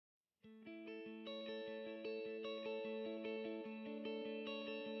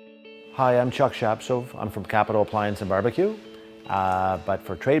Hi, I'm Chuck Shabsove. I'm from Capital Appliance and Barbecue, but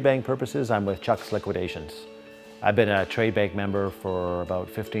for Tradebank purposes, I'm with Chuck's Liquidations. I've been a Tradebank member for about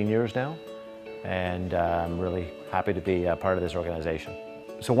 15 years now, and I'm really happy to be a part of this organization.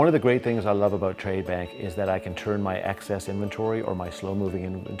 So one of the great things I love about Tradebank is that I can turn my excess inventory or my slow-moving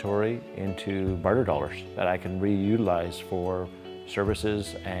inventory into barter dollars that I can reutilize for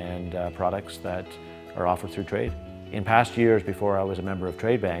services and products that are offered through trade. In past years, before I was a member of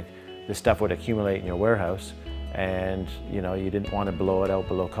Tradebank, this stuff would accumulate in your warehouse, and you didn't want to blow it out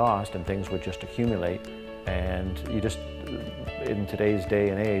below cost, and things would just accumulate. And in today's day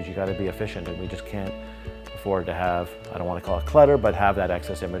and age, you got to be efficient, and we just can't afford to have, I don't want to call it clutter, but have that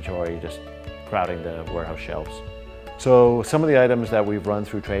excess inventory just crowding the warehouse shelves. So some of the items that we've run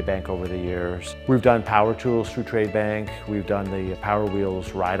through Tradebank over the years, we've done power tools through Tradebank, we've done the Power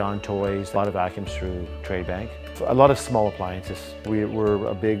Wheels ride-on toys, a lot of vacuums through Tradebank. A lot of small appliances. We're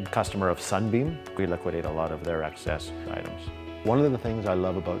a big customer of Sunbeam. We liquidate a lot of their excess items. One of the things I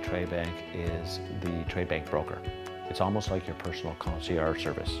love about Tradebank is the Tradebank broker. It's almost like your personal concierge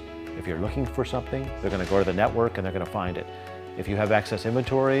service. If you're looking for something, they're going to go to the network and they're going to find it. If you have excess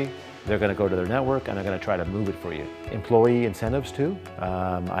inventory, they're going to go to their network and they're going to try to move it for you. Employee incentives too.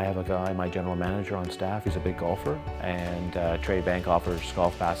 I have a guy, my general manager on staff, he's a big golfer, and Tradebank offers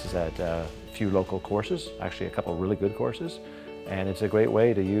golf passes at a few local courses, actually a couple of really good courses, and it's a great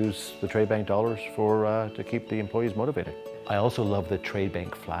way to use the Tradebank dollars to keep the employees motivated. I also love the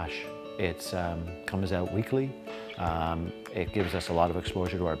Tradebank Flash. It comes out weekly. It gives us a lot of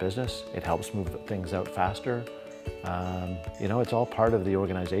exposure to our business. It helps move things out faster. It's all part of the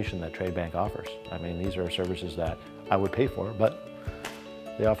organization that Tradebank offers. I mean, these are services that I would pay for, but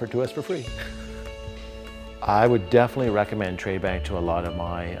they offer to us for free. I would definitely recommend Tradebank to a lot of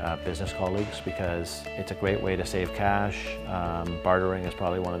my business colleagues because it's a great way to save cash. Bartering is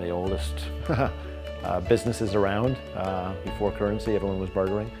probably one of the oldest businesses around. Before currency, everyone was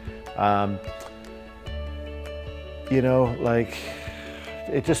bartering.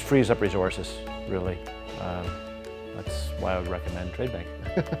 It just frees up resources, really. That's why I would recommend Tradebank.